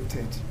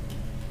assaulted.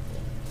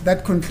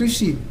 That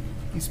conclusion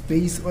is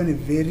based on a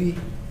very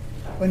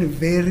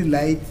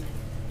light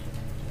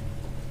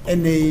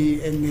and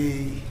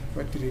a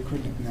what do they call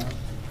it now?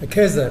 A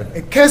cursory.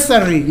 A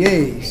cursory,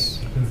 yes.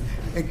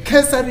 A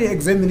cursory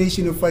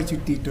examination of what you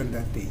did on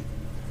that day.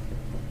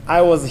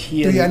 I was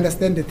here. Do you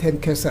understand the term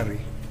cursory?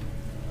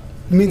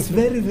 Means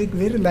very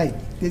light.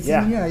 It's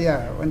Yeah.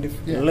 On the,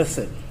 yeah.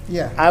 Listen,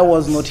 Yeah. I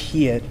was not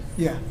here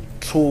Yeah.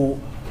 to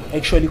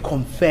actually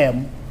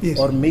confirm Yes.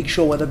 or make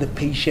sure whether the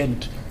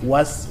patient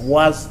was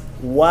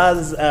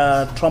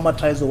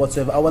traumatized or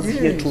whatsoever. I was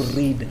here to Yes.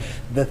 read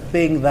the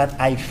thing that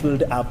I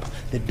filled up,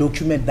 the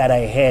document that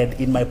I had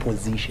in my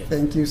position.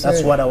 Thank you, That's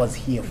sir. what I was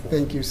here for.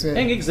 Thank you, sir.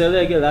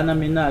 Engikuzeleke lana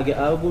mina ke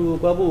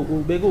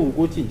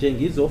bekuwukuthi nje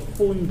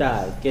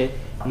ngizofunda ke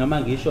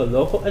noma ngisho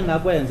lokho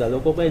engakwenza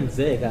lokho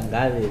kwenzeka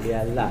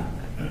ngaleliya langa.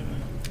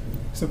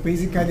 So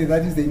basically,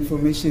 that is the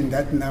information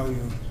that now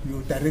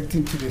you're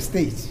directing to the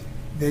state,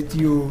 that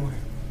you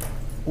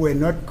were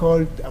not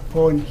called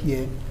upon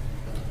here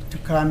to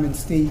come and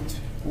state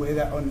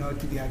whether or not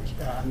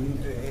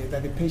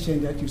that the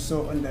patient that you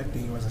saw on that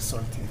day was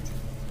assaulted.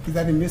 Is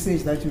that a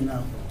message that you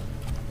now?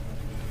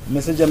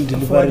 Message I'm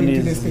delivering According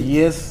to the is state.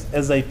 yes,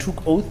 as I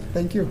took oath,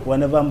 Thank you.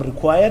 whenever I'm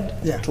required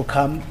Yeah. to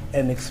come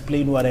and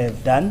explain what I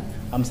have done,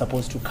 I'm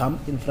supposed to come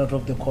in front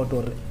of the court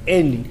or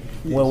anywhere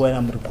Yes. when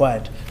I'm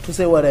required to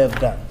say what I have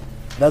done.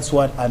 That's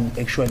what I'm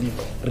actually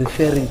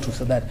referring to.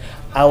 So that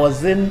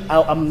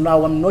I'm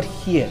not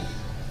here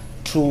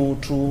to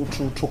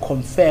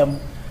confirm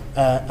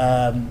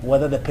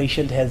whether the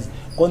patient has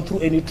gone through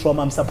any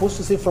trauma. I'm supposed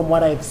to say from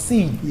what I've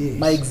seen, Yes.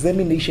 my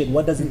examination,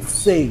 what does it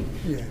say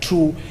Yeah.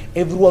 to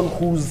everyone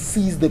who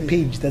sees the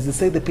page? Does it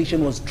say the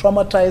patient was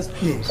traumatized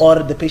Yes.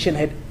 or the patient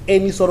had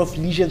any sort of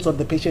lesions or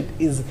the patient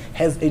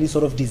has any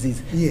sort of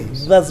disease?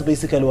 Yes. That's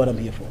basically what I'm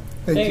here for.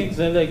 Thank you.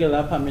 Engikuzeleke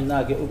lapha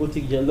mina ke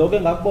ukuthi nje lokho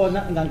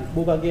engakubona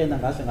ngangibuka kuyena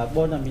ngase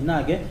ngakubona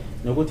mina ke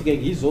nokuthi ke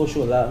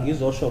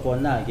ngizosho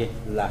kona ke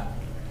la.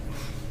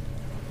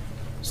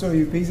 So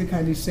you're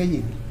basically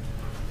saying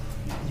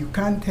you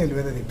can't tell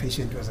whether the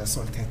patient was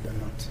assaulted or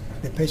not.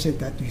 The patient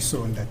that you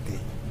saw on that day.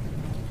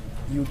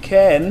 You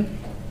can,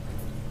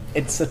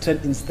 at certain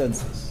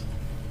instances,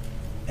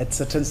 at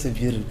certain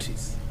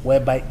severities,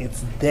 whereby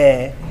it's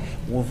there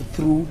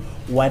through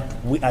what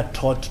we are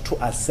taught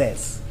to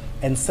assess,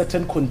 and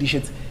certain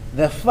conditions.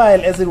 The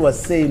file, as it was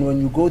saying, when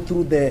you go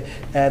through the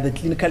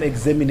clinical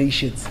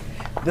examinations,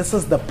 this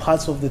is the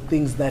parts of the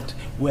things that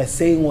we're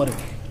saying. Or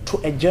to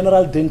a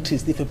general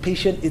dentist, if a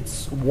patient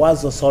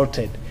was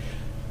assaulted,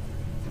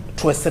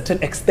 to a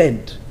certain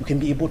extent, you can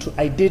be able to.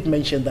 I did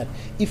mention that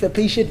if a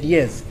patient,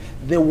 yes,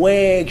 they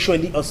were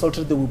actually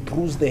assaulted, they were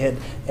bruised, they had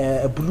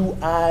a blue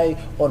eye,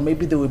 or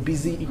maybe they were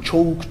busy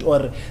choked,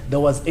 or there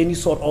was any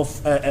sort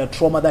of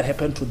trauma that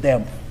happened to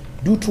them,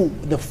 due to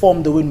the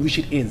form the way in which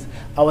it is,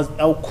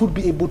 I could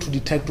be able to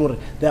detect where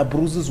there are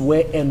bruises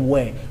where and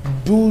where,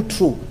 due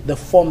to the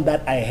form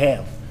that I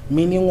have.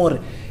 Meaning, or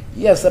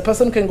yes, a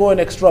person can go an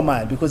extra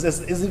mile, because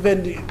this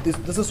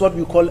is what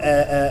we call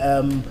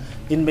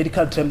in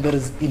medical term, there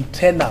is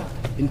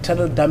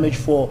internal damage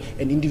for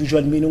an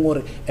individual, meaning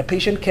or a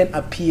patient can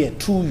appear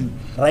to you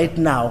right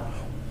now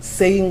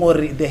saying or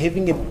they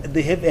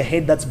have a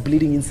head that's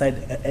bleeding inside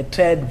a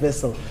teared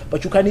vessel,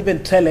 but you can't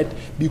even tell it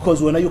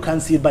because when you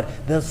can't see it, but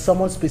there's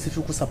someone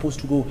specific who's supposed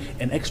to go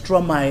an extra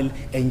mile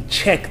and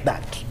check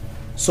that.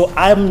 So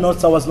I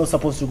was not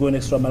supposed to go an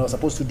extra mile. I was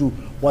supposed to do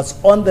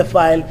what's on the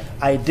file.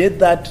 I did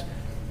that.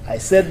 I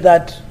said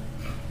that.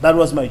 That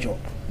was my job.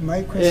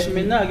 My question.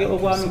 Mina ke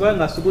okwami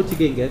kwangasukuthi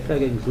ke ngeqa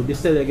ke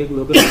ngidlulisele ke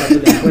kuloko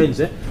esifanele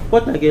ngikwenze,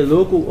 kodwa ke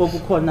lokhu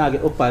okukhona ke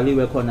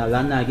okubhaliwe khona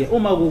lana ke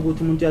uma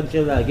ukuthi umuntu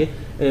uyakutshela ke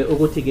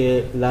ukuthi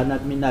ke lana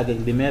mina ke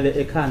ngilimele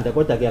ekhanda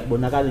kodwa ke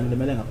yakubonakala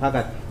ngilimele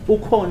ngaphakathi,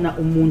 ukhona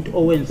umuntu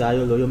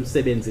owenzayo loyo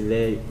msebenzi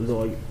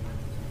loyo.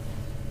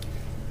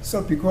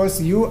 So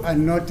because you are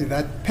not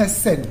that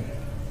person,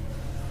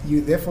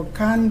 you therefore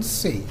can't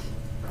say,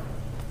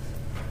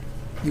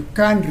 you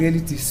can't really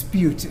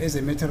dispute as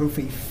a matter of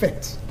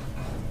fact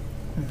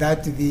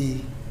that the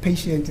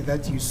patient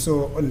that you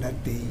saw on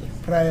that day,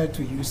 prior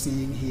to you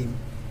seeing him,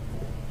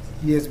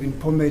 he has been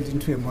pommeled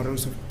into a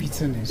morals of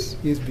bitterness.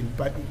 He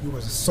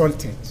was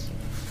assaulted.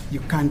 You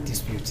can't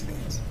dispute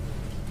that.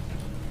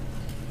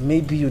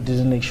 Maybe you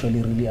didn't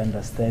actually really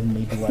understand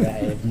maybe what I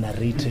have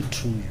narrated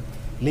to you.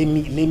 Let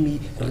me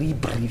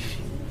rebrief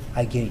you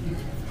again.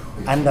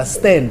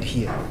 Understand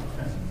here.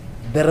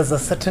 There is a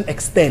certain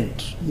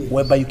extent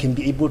whereby you can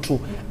be able to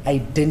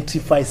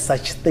identify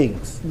such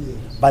things,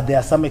 but there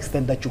are some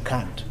extent that you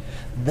can't.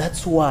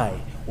 That's why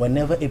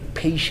whenever a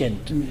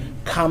patient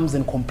comes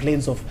and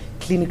complains of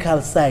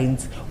clinical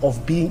signs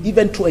of being,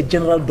 even to a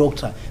general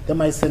doctor, they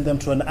might send them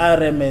to an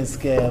RMS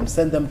scan,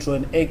 send them to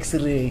an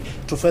X-ray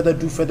to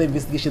do further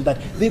investigation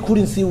that they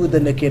couldn't see with the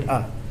naked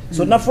eye.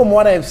 So now from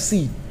what I've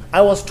seen,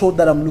 I was told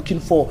that I'm looking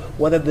for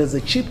whether there's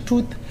a chipped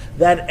tooth,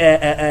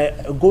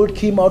 that gold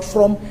came out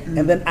from,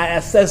 and then I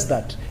assessed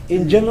that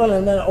in general,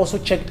 and then I also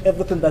checked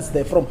everything that's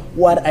there from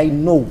what I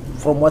know,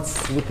 from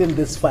what's within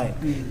this file.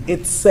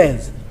 It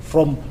says,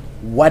 from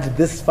what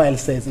this file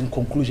says in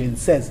conclusion, it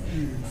says,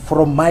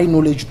 from my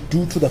knowledge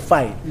due to the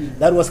file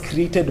that was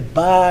created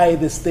by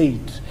the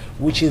state,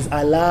 which is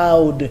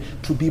allowed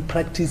to be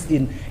practiced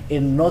in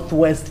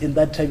Northwest in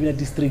that tribunal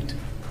district,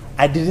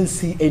 I didn't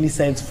see any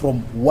signs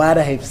from what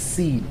I have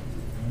seen.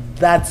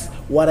 That's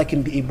what I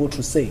can be able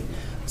to say.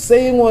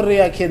 Saying or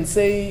I can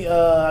say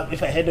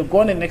if I had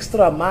gone an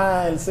extra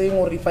mile, saying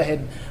or if I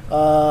had,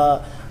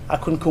 I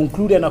can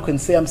conclude and I can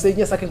say, I'm saying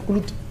yes, I can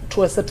conclude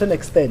to a certain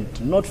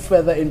extent, not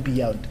further and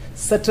beyond.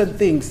 Certain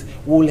things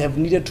will have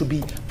needed to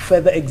be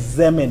further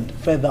examined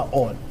further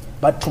on.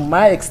 But to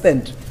my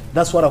extent,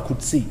 that's what I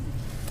could see.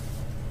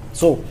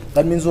 So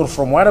that means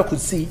from what I could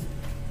see,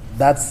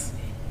 that's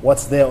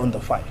what's there on the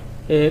file.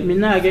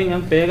 Mina ke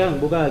ngiyabheka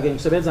ngibuka ke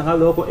ngisebenza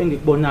ngalokho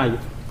engikubonayo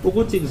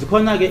ukuthi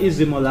zikhona ke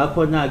izimo la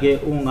khona ke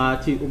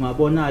ungathi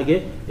ungabona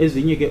ke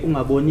ezinye ke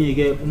ungaboni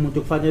ke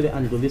umuntu kufanele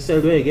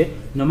andluliselwe ke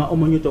noma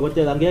omunye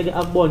udokotela ngeke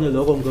akubone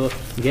lokho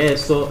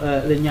ngeso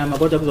lenyama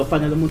kodwa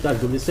kuzofanele umuntu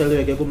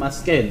adluliselwe ke kuma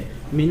scan.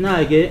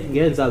 Mina ke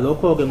ngenza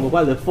lokho ke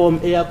ngokwale form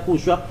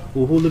eyakhushwa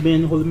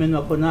uhulumeni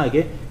wakhona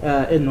ke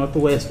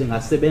eNorthwest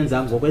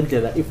ngasebenza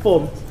ngokwendlela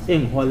iform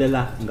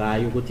engiholela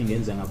ngayo ukuthi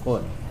ngenze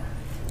ngakhona.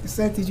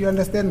 Sir, did you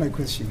understand my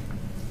question?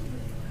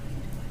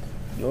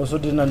 You also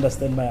didn't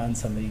understand my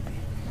answer, maybe.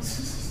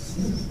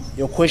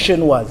 Your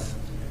question was,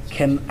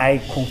 can I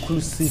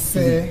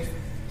conclusively?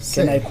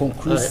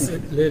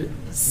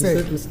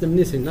 Sir, Mr.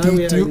 Mnisi, now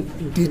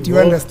did you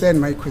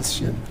understand my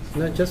question?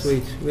 No, just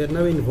wait. We are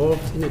now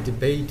involved in a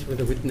debate with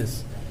the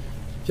witness.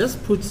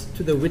 Just put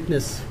to the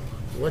witness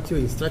what your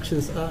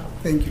instructions are.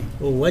 Thank you.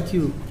 Or what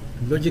you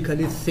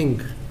logically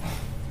think.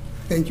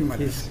 Thank you,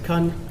 madam. He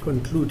can't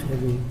conclude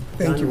having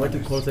done what he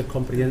calls a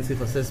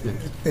comprehensive assessment.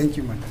 Thank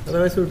you, madam.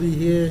 Otherwise, we'll be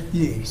here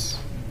Yes.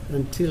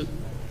 until.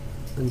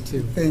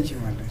 Thank you,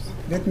 madam.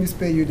 Let me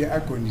spare you the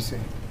agony, sir.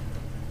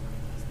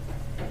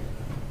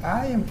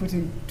 I am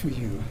putting to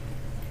you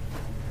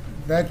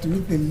that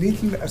with the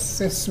little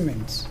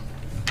assessment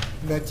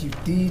that you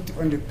did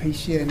on the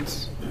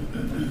patient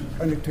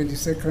on the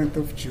 22nd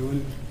of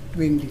June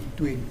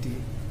 2020,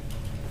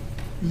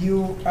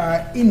 you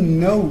are in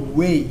no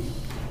way,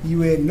 you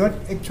were not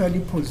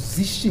actually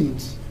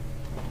positioned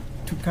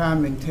to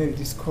come and tell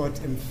this court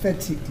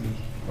emphatically,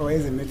 or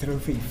as a matter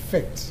of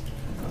fact,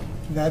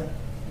 that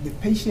the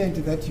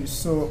patient that you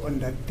saw on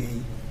that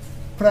day,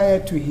 prior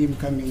to him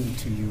coming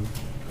to you,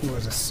 he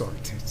was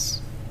assaulted.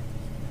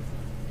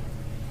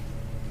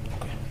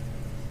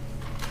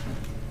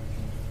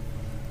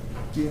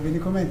 Do you have any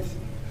comment?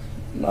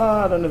 No,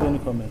 I don't have any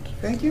comment.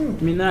 Thank you.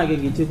 Mina ke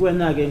ngithi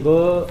kuwena ke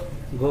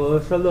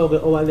ngohlelo ke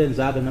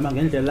owalenza ke noma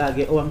ngendlela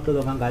ke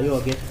owamxolonga ngayo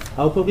ke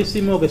awukho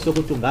isimo ke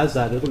sokuthi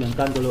ungaza ke kule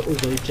nkantolo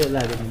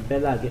uzoyitshela ke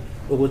ngempela ke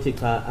ukuthi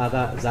cha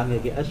akazange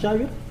ke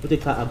ashaywe ukuthi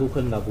cha akukho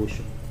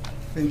engakusho.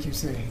 Thank you,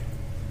 sir.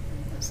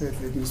 Sir,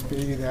 let me spare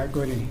you the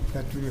agony.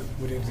 That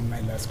would have been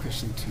my last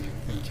question to you.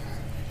 Thank you.